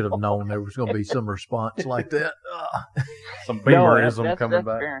 I should have known there was going to be some response like that. Some Beamerism coming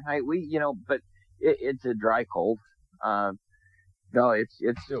back. Fahrenheit. But it's a dry cold. No,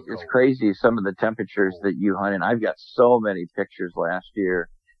 it's crazy. Some of the temperatures that you hunt in. I've got so many pictures last year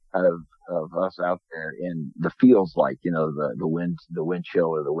of us out there in the fields, like, the wind chill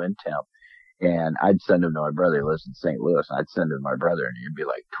or the wind temp. And I'd send them to my brother who lives in St. Louis. And I'd send them to my brother, and it'd be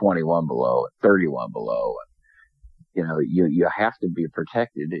like 21 below, 31 below. You have to be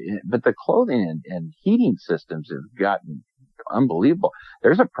protected. But the clothing and heating systems have gotten unbelievable.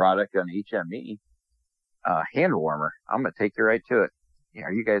 There's a product on HME, hand warmer. I'm going to take you right to it. Yeah,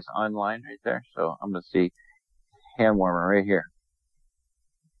 are you guys online right there? So I'm going to see hand warmer right here.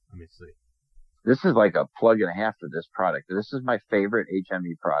 Let me see. This is like a plug and a half for this product. This is my favorite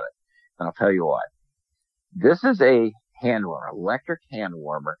HME product, and I'll tell you why. This is a hand warmer, electric hand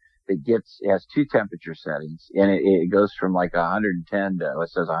warmer that has two temperature settings, and it goes from like 110 to, it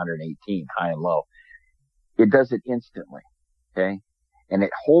says 118, high and low. It does it instantly, okay? And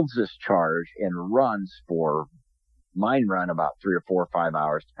it holds this charge and runs for, mine run about 3 or 4 or 5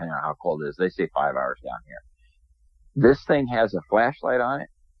 hours, depending on how cold it is. They say 5 hours down here. This thing has a flashlight on it,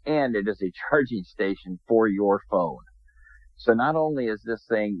 and it is a charging station for your phone. So not only is this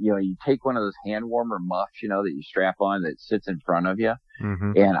thing, you take one of those hand warmer muffs, that you strap on that sits in front of you.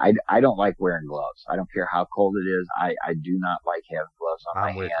 Mm-hmm. And I don't like wearing gloves. I don't care how cold it is. I do not like having gloves on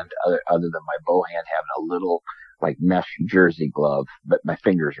my hand, other than my bow hand having a little like mesh jersey glove, but my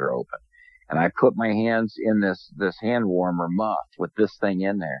fingers are open. And I put my hands in this hand warmer muff with this thing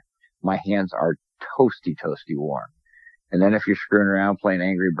in there. My hands are toasty warm. And then if you're screwing around playing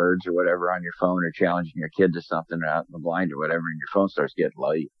Angry Birds or whatever on your phone, or challenging your kid to something out in the blind or whatever, and your phone starts getting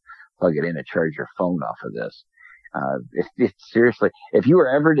low, you plug it in and charge your phone off of this. Seriously, if you were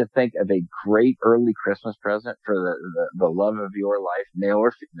ever to think of a great early Christmas present for the love of your life, male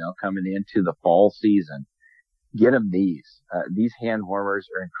or female, coming into the fall season, get them these. These hand warmers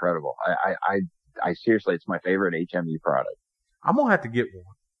are incredible. I seriously, it's my favorite HME product. I'm gonna have to get one.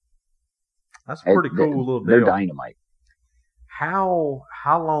 That's a pretty cool little deal. They're dynamite. How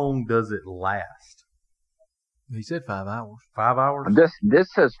long does it last? He said 5 hours. 5 hours?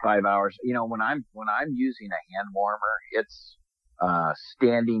 This says 5 hours. When I'm using a hand warmer, it's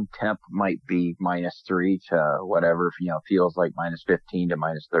standing temp might be -3 to whatever, feels like -15 to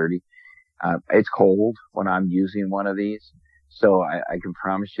 -30. It's cold when I'm using one of these. So I can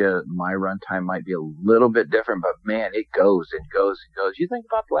promise you my runtime might be a little bit different, but man, it goes and goes and goes. You think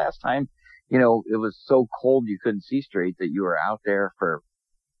about the last time, it was so cold you couldn't see straight that you were out there for,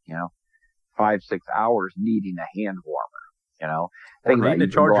 5-6 hours needing a hand warmer, Think about, needing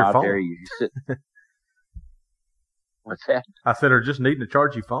to charge your phone. There, you sit. What's that? I said, or just needing to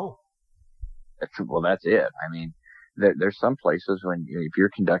charge your phone. Well, that's it. I mean, there's some places when, if you're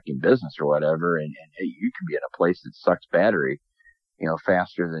conducting business or whatever, and you can be in a place that sucks battery,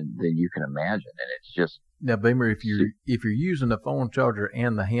 faster than you can imagine. And it's just. Now, Beamer, if you're using the phone charger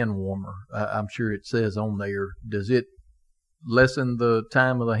and the hand warmer, I'm sure it says on there, does it lessen the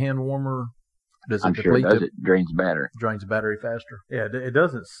time of the hand warmer? Does it I'm sure it does. It drains battery. Drains battery faster. Yeah, it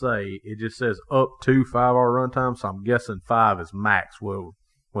doesn't say. It just says up to 5 hour runtime. So I'm guessing 5 is max. Well,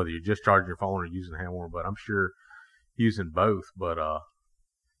 whether you're just charging your phone or using a hand warmer, but I'm sure using both. But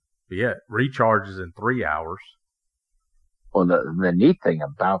yeah, recharges in 3 hours. Well, the neat thing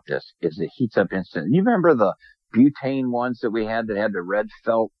about this is it heats up instantly. You remember the butane ones that we had that had the red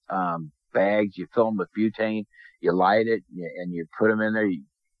felt bags? You fill them with butane, you light it, and you put them in there.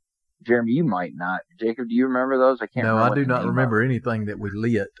 Jeremy, you might not. Jacob, do you remember those? I can't. No, remember I do not remember anything that we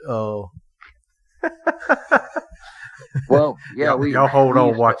lit. Well, yeah, y'all hold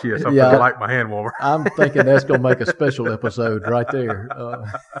on, watch this. I'm gonna light my hand warmer. I'm thinking that's gonna make a special episode right there.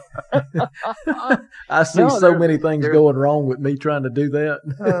 I see so many things going wrong with me trying to do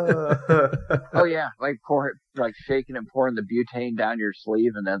that. Oh yeah, like shaking and pouring the butane down your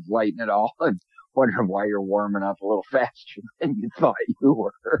sleeve and then lighting it all and wondering why you're warming up a little faster than you thought you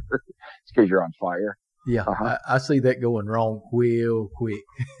were. It's because you're on fire. Yeah, I see that going wrong real quick.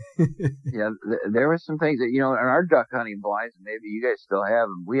 Yeah, there were some things that, in our duck hunting blinds, maybe you guys still have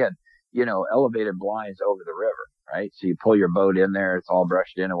them. We had, elevated blinds over the river, right? So you pull your boat in there, it's all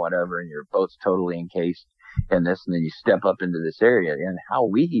brushed in or whatever, and your boat's totally encased in this, and then you step up into this area. And how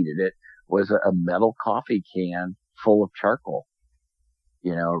we heated it was a metal coffee can full of charcoal.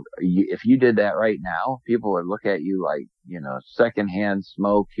 If you did that right now, people would look at you like, secondhand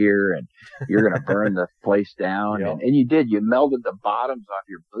smoke here and you're going to burn the place down. Yep. And you did. You melted the bottoms off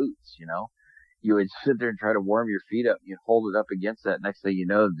your boots, You would sit there and try to warm your feet up. You'd hold it up against that. Next thing you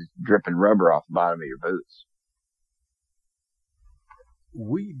know, there's dripping rubber off the bottom of your boots.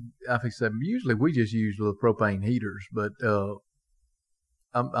 Usually we just use little propane heaters, but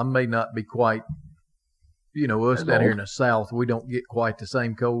I may not be quite... us down here in the South, we don't get quite the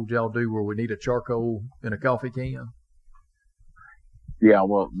same cold y'all do where we need a charcoal in a coffee can. Yeah,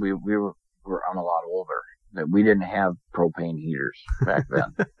 well, I'm a lot older. We didn't have propane heaters back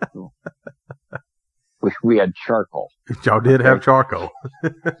then. we had charcoal. Y'all did have charcoal.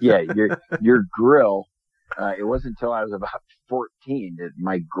 Yeah, your grill, it wasn't until I was about 14 that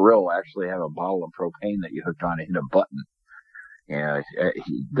my grill actually had a bottle of propane that you hooked on and hit a button.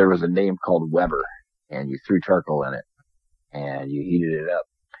 There was a name called Weber. And you threw charcoal in it, and you heated it up.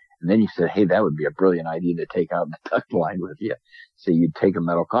 And then you said, hey, that would be a brilliant idea to take out the duck blind with you. So you'd take a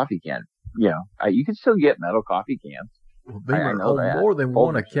metal coffee can. You can still get metal coffee cans. Well, Beamer, on more than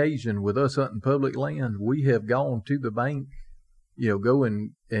one occasion with us hunting public land, we have gone to the bank, go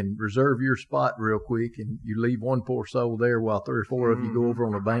and reserve your spot real quick, and you leave one poor soul there while 3 or 4 of you go over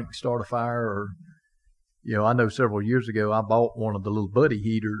on the bank and start a fire. Or, I know several years ago I bought one of the little buddy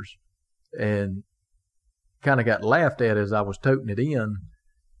heaters, and kind of got laughed at as I was toting it in.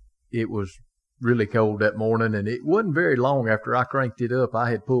 It was really cold that morning, and it wasn't very long after I cranked it up.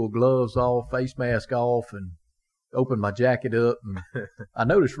 I had pulled gloves off, face mask off, and opened my jacket up. And I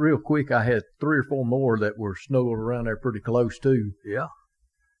noticed real quick I had 3 or 4 more that were snuggled around there pretty close too. Yeah.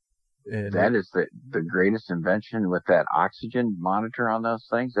 And that is the greatest invention with that oxygen monitor on those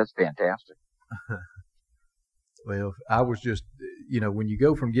things. That's fantastic. Well, I was just, when you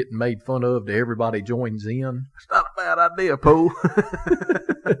go from getting made fun of to everybody joins in. It's not a bad idea, Pooh.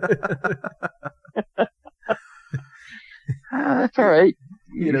 That's all right.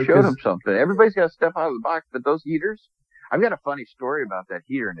 You showed them something. Everybody's got to step out of the box, but those heaters, I've got a funny story about that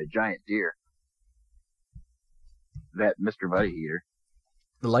heater and a giant deer. That Mr. Buddy heater.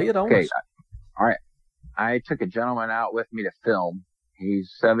 Lay it on us. All right. I took a gentleman out with me to film.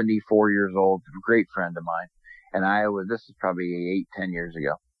 He's 74 years old, a great friend of mine. And this is probably 8-10 years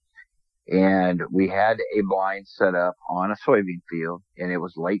ago. And we had a blind set up on a soybean field, and it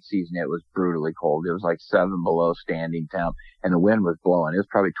was late season. It was brutally cold. It was like 7 below standing temp, and the wind was blowing. It was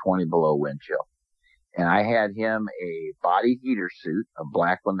probably 20 below wind chill. And I had him a body heater suit, a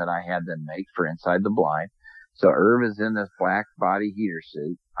black one that I had them make for inside the blind. So Irv is in this black body heater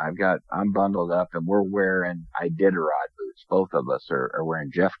suit. I'm bundled up, and we're wearing Iditarod boots. Both of us are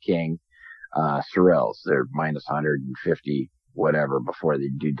wearing Jeff King Sorels. They're minus 150 whatever before they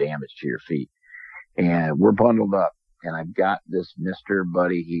do damage to your feet. And we're bundled up, and I've got this Mr.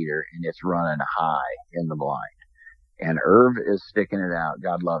 Buddy heater, and it's running high in the blind. And Irv is sticking it out.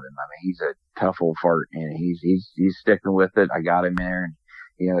 God love him. I mean, he's a tough old fart, and he's sticking with it. I got him there, and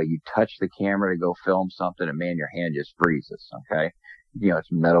you touch the camera to go film something, and man, your hand just freezes. Okay, it's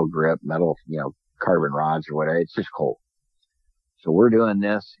metal grip, metal, carbon rods or whatever. It's just cold. So we're doing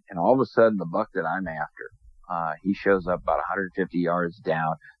this, and all of a sudden, the buck that I'm after, he shows up about 150 yards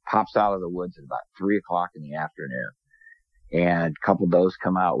down, pops out of the woods at about 3 o'clock in the afternoon. And a couple does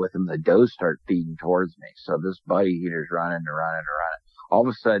come out with him. The does start feeding towards me. So this buddy heater's running and running and running. All of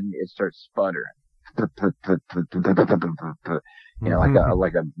a sudden, it starts sputtering. Like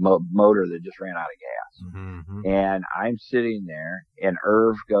a motor that just ran out of gas. Mm-hmm. And I'm sitting there, and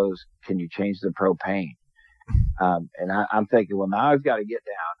Irv goes, "Can you change the propane?" And I'm thinking, well, now I've got to get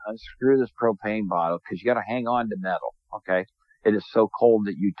down, unscrew this propane bottle, because you got to hang on to metal. Okay, it is so cold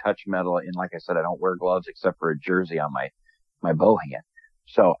that you touch metal, and like I said, I don't wear gloves except for a jersey on my bow hand.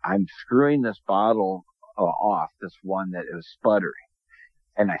 So I'm screwing this bottle off, this one that is sputtering.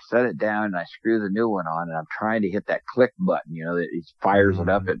 and I set it down and I screw the new one on, and I'm trying to hit that click button, you know, that it fires it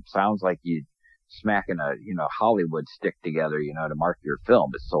up. It sounds like you smacking a, you know, Hollywood stick together, you know, to mark your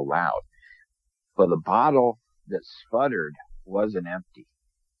film. It's so loud. But the bottle that sputtered wasn't empty.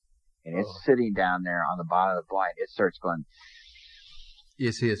 And it's sitting down there on the bottom of the blind. It starts going.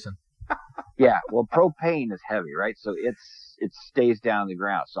 It's hissing. Yeah. Well, propane is heavy, right? So it stays down on the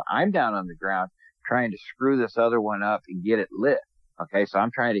ground. So I'm down on the ground trying to screw this other one up and get it lit. Okay. So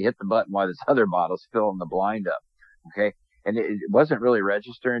I'm trying to hit the button while this other bottle's filling the blind up. Okay. And it wasn't really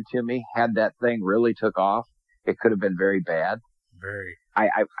registering to me. Had that thing really took off, it could have been very bad. Very.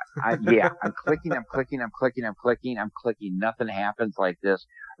 Yeah, I'm clicking. Nothing happens like this.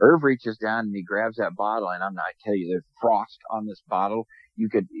 Irv reaches down and he grabs that bottle, and I tell you, there's frost on this bottle. You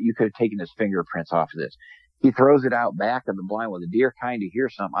could have taken his fingerprints off of this. He throws it out back of the blind. Well, the deer kind of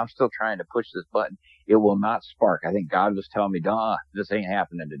hears something. I'm still trying to push this button. It will not spark. I think God was telling me, this ain't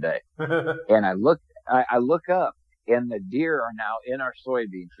happening today. And I look up, and the deer are now in our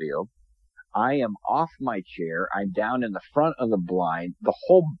soybean field. I am off my chair. I'm down in the front of the blind. The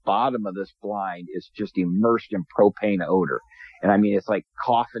whole bottom of this blind is just immersed in propane odor. And I mean, it's like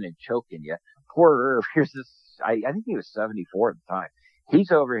coughing and choking you. Poor Irv, here's this, I think he was 74 at the time. He's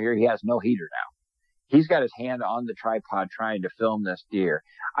over here. He has no heater now. He's got his hand on the tripod trying to film this deer.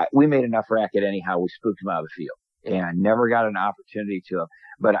 We made enough racket anyhow. We spooked him out of the field, and I never got an opportunity to.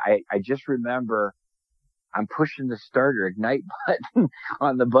 But I just remember I'm pushing the starter ignite button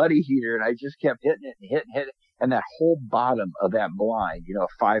on the buddy heater, and I just kept hitting it and hitting it. And that whole bottom of that blind, you know, a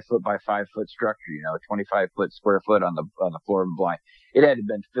 5 foot by 5 foot structure, you know, 25 foot square foot on the floor of the blind, it had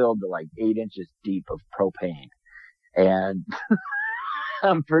been filled to like 8 inches deep of propane. And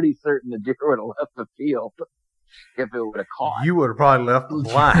I'm pretty certain the deer would have left the field if it would have caught. You would have probably left the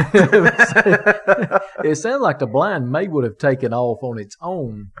blind. It sounded like the blind would have taken off on its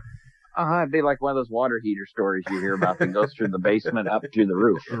own. It'd be like one of those water heater stories you hear about that goes through the basement up through the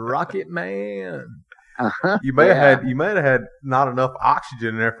roof. Rocket Man. You may have had not enough oxygen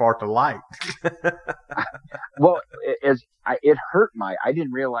in there for it to light. Well, it hurt I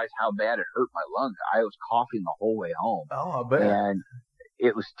didn't realize how bad it hurt my lungs. I was coughing the whole way home. Oh, I bet. And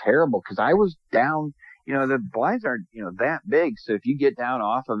it was terrible because I was down, you know, the blinds aren't, you know, that big. So if you get down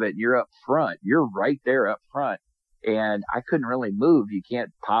off of it, you're up front. You're right there up front. And I couldn't really move. You can't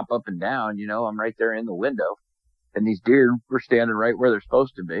pop up and down, you know, I'm right there in the window. And these deer were standing right where they're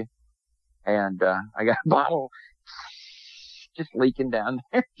supposed to be. And I got a bottle just leaking down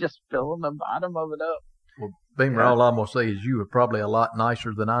there, just filling the bottom of it up. Well, Beamer, all I'm going to say is you were probably a lot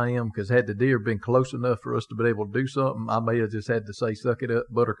nicer than I am, because had the deer been close enough for us to be able to do something, I may have just had to say, suck it up,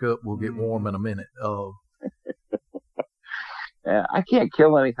 Buttercup, we'll get warm in a minute. Yeah, I can't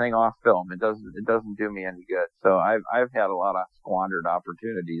kill anything off film. It doesn't do me any good. So I've had a lot of squandered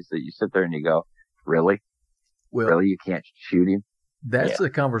opportunities that you sit there and you go, really? Well, really? You can't shoot him? That's the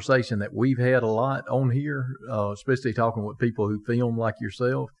conversation that we've had a lot on here, especially talking with people who film like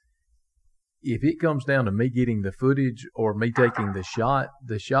yourself. If it comes down to me getting the footage or me taking the shot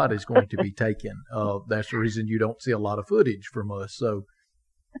is going to be taken. That's the reason you don't see a lot of footage from us. So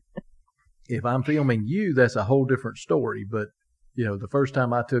if I'm filming you, that's a whole different story. But, you know, the first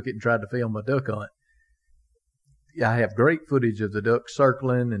time I took it and tried to film a duck hunt, I have great footage of the ducks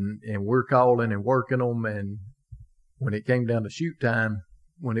circling and we're calling and working them. And when it came down to shoot time,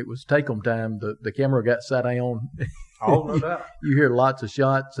 when it was take 'em time, the camera got sat down. Oh, no doubt. You hear lots of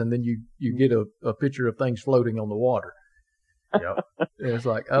shots, and then you get a picture of things floating on the water. Yep. And it's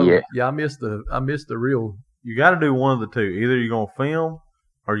like, I missed the real. You got to do one of the two. Either you're gonna film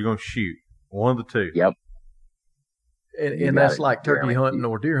or you're gonna shoot. One of the two. Yep. And that's like turkey hunting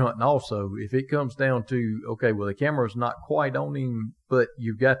or deer hunting also. If it comes down to, okay, well, the camera's not quite on him, but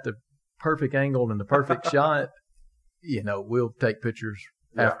you've got the perfect angle and the perfect shot, you know, we'll take pictures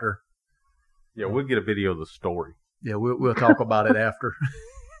after. Yeah, we'll get a video of the story. Yeah, we'll talk about it after.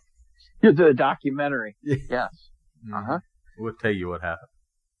 The documentary. Yes. Mm-hmm. We'll tell you what happened.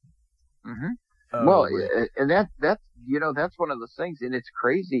 Mm-hmm. Well, and that's you know, that's one of those things, and it's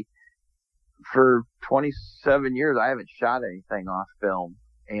crazy. For 27 years, I haven't shot anything off film,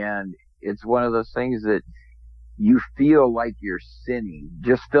 and it's one of those things that you feel like you're sinning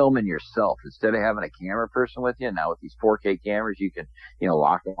just filming yourself instead of having a camera person with you. Now with these 4K cameras, you can, you know,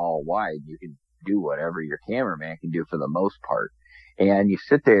 lock them all wide. You can do whatever your cameraman can do for the most part. And you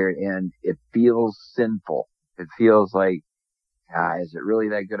sit there and it feels sinful. It feels like, is it really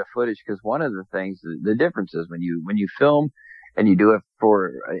that good of footage? Because one of the things, the difference is when you film and you do it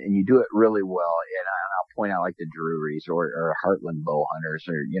really well, and I'll point out like the Drurys or Heartland bow hunters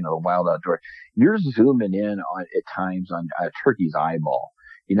or, you know, wild outdoors, you're zooming in on at times on a turkey's eyeball.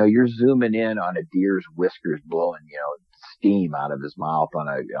 you're zooming in on a deer's whiskers blowing, steam out of his mouth on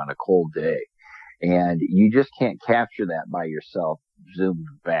a cold day. And you just can't capture that by yourself zoomed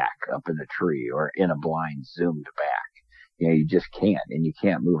back up in a tree or in a blind zoomed back. You just can't, and you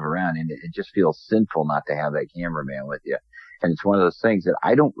can't move around, and it just feels sinful not to have that cameraman with you. And it's one of those things that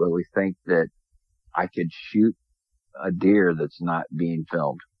I don't really think that I could shoot a deer that's not being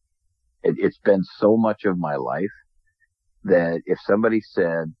filmed. It's been so much of my life that if somebody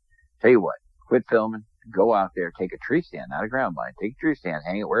said, tell you what, quit filming, go out there, take a tree stand, not a ground blind, take a tree stand,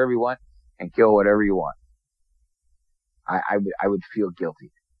 hang it wherever you want, and kill whatever you want, I would feel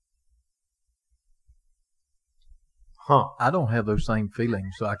guilty. Huh. I don't have those same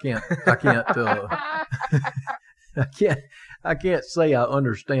feelings, so I can't I can't say I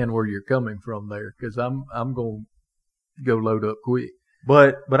understand where you're coming from there, because I'm going to go load up quick.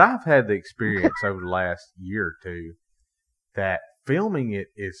 But I've had the experience over the last year or two that filming it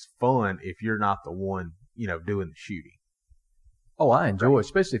is fun if you're not the one, doing the shooting. Oh, I enjoy it,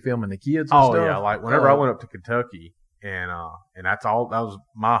 especially filming the kids and stuff. Oh, yeah. Like whenever I went up to Kentucky and that was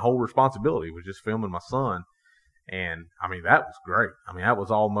my whole responsibility, was just filming my son. And I mean, that was great. I mean, that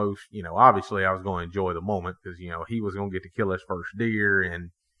was almost, obviously I was going to enjoy the moment because, he was going to get to kill his first deer and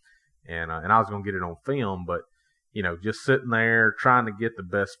I was going to get it on film. But, just sitting there trying to get the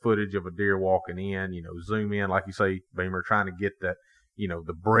best footage of a deer walking in, zoom in, like you say, Beamer, trying to get the,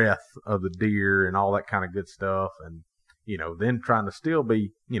 the breath of the deer and all that kind of good stuff. And, then trying to still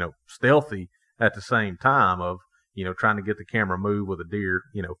be, stealthy at the same time of, trying to get the camera move with a deer,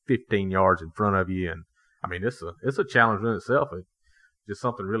 15 yards in front of you. And I mean, it's a challenge in itself. It's just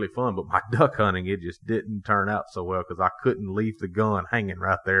something really fun. But my duck hunting, it just didn't turn out so well because I couldn't leave the gun hanging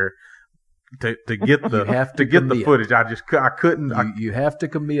right there to get the footage. I couldn't. You have to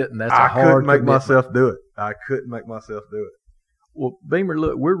commit, and that's a hard commitment. I couldn't make myself do it. Well, Beamer,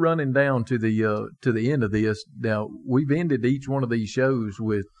 look, we're running down to the end of this. Now, we've ended each one of these shows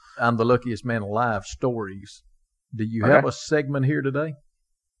with "I'm the luckiest man alive" stories. Do you have a segment here today?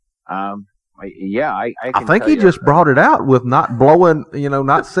 Yeah, I can think he just brought it out with not blowing,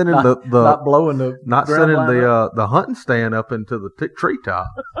 not sending the hunting stand up into the treetop.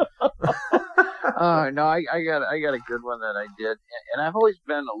 No, I got a good one that I did, and I've always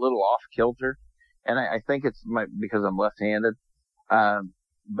been a little off kilter, and I think it's because I'm left-handed.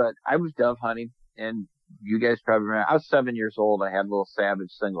 But I was dove hunting, and you guys probably remember, I was 7 years old. I had a little Savage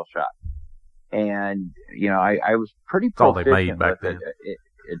single shot, and I was pretty proficient. That's all they made back then.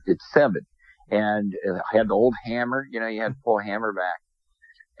 It's 7. And I had the old hammer, you had to pull a hammer back.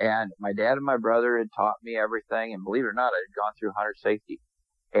 And my dad and my brother had taught me everything. And believe it or not, I had gone through hunter safety.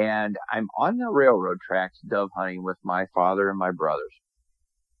 And I'm on the railroad tracks dove hunting with my father and my brothers.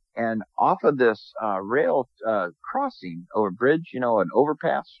 And off of this rail crossing over a bridge, an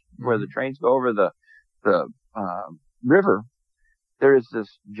overpass where the trains go over the river, there is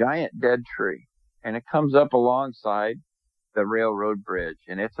this giant dead tree. And it comes up alongside the railroad bridge,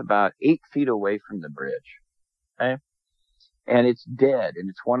 and it's about 8 feet away from the bridge. Okay. And it's dead, and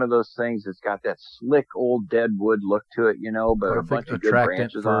it's one of those things that's got that slick old dead wood look to it, but a bunch of good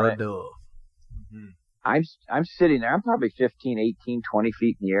branches on it. Mm-hmm. I'm sitting there, I'm probably 15, 18, 20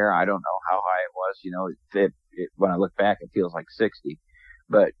 feet in the air. I don't know how high it was, when I look back, it feels like 60,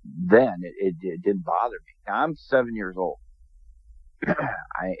 but then it didn't bother me. Now, I'm 7 years old.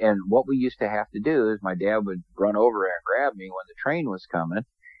 And what we used to have to do is my dad would run over and grab me when the train was coming,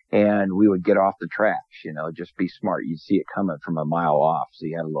 and we would get off the tracks, just be smart. You'd see it coming from a mile off, so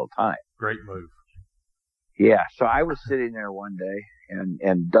you had a little time. Great move. Yeah, so I was sitting there one day,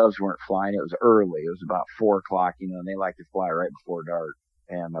 and doves weren't flying. It was early. It was about 4 o'clock, and they like to fly right before dark.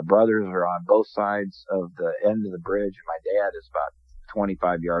 And my brothers are on both sides of the end of the bridge, and my dad is about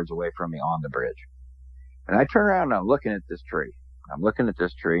 25 yards away from me on the bridge. And I turn around and I'm looking at this tree. I'm looking at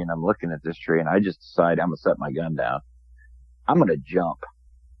this tree, and I'm looking at this tree, and I just decide I'm going to set my gun down. I'm going to jump,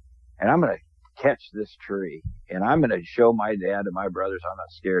 and I'm going to catch this tree, and I'm going to show my dad and my brothers I'm not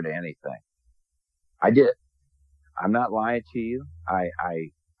scared of anything. I did. I'm not lying to you. I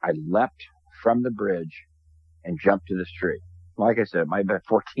leapt from the bridge and jumped to this tree. Like I said, it might have been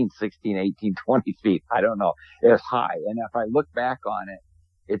 14, 16, 18, 20 feet. I don't know. It was high, and if I look back on it,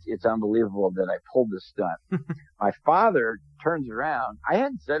 it's unbelievable that I pulled this stunt. My father turns around. I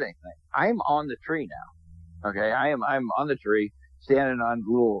hadn't said anything. I'm on the tree now. Okay. I'm on the tree, standing on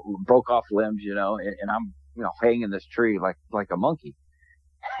little broke off limbs, and I'm, hanging in this tree like a monkey.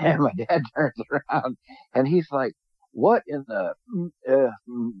 And my dad turns around and he's like, what in the,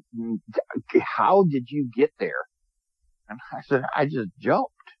 how did you get there? And I said, I just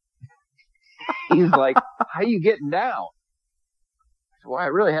jumped. He's like, how you getting down? well, I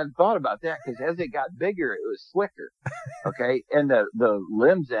really hadn't thought about that because as it got bigger, it was slicker. Okay. And the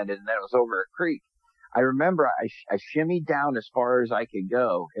limbs ended and then it was over a creek. I remember I shimmied down as far as I could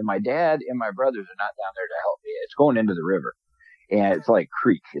go, and my dad and my brothers are not down there to help me. It's going into the river, and it's like a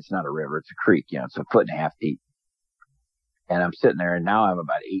creek. It's not a river. It's a creek. It's 1.5 feet deep. And I'm sitting there, and now I'm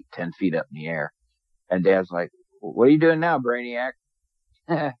about 8-10 feet up in the air. And Dad's like, "What are you doing now, Brainiac?"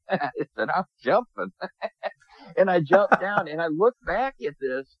 I said, "I'm jumping." And I jumped down, and I looked back at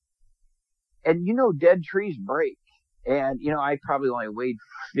this, and dead trees break. And, I probably only weighed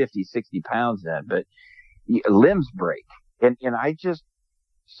 50, 60 pounds then, but limbs break. And I just,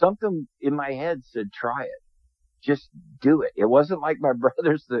 something in my head said, try it. Just do it. It wasn't like my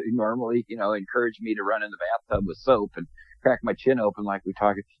brothers that normally, encourage me to run in the bathtub with soap and crack my chin open like we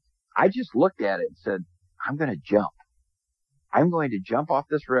talked. I just looked at it and said, I'm going to jump. I'm going to jump off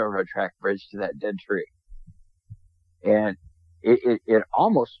this railroad track bridge to that dead tree. And it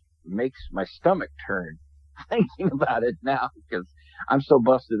almost makes my stomach turn thinking about it now, because I'm so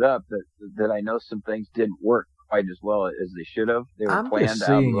busted up that I know some things didn't work quite as well as they should have. They were planned out.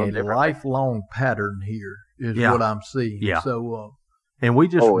 I'm seeing a lifelong pattern here is what I'm seeing. Yeah. So, and we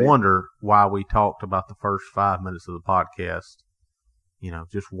just wonder why we talked about the first 5 minutes of the podcast.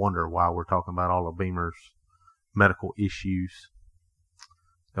 Just wonder why we're talking about all of Beamer's medical issues.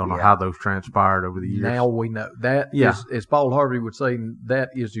 Don't know how those transpired over the years. Now we know. That is, as Paul Harvey would say, that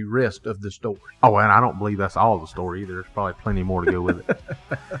is the rest of the story. Oh, and I don't believe that's all the story either. There's probably plenty more to go with it.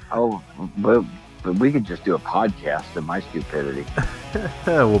 But we could just do a podcast of my stupidity.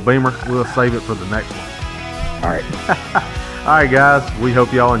 Well, Beamer, we'll save it for the next one. All right. All right, guys. We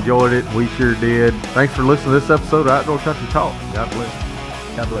hope y'all enjoyed it. We sure did. Thanks for listening to this episode of Outdoor Country Talk. God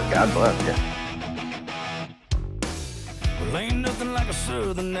bless. God bless. God bless. Yeah. Well, ain't nothing like a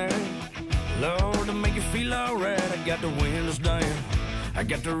southern air, Lord, to make you feel alright. I got the windows down, I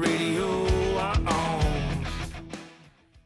got the radio on.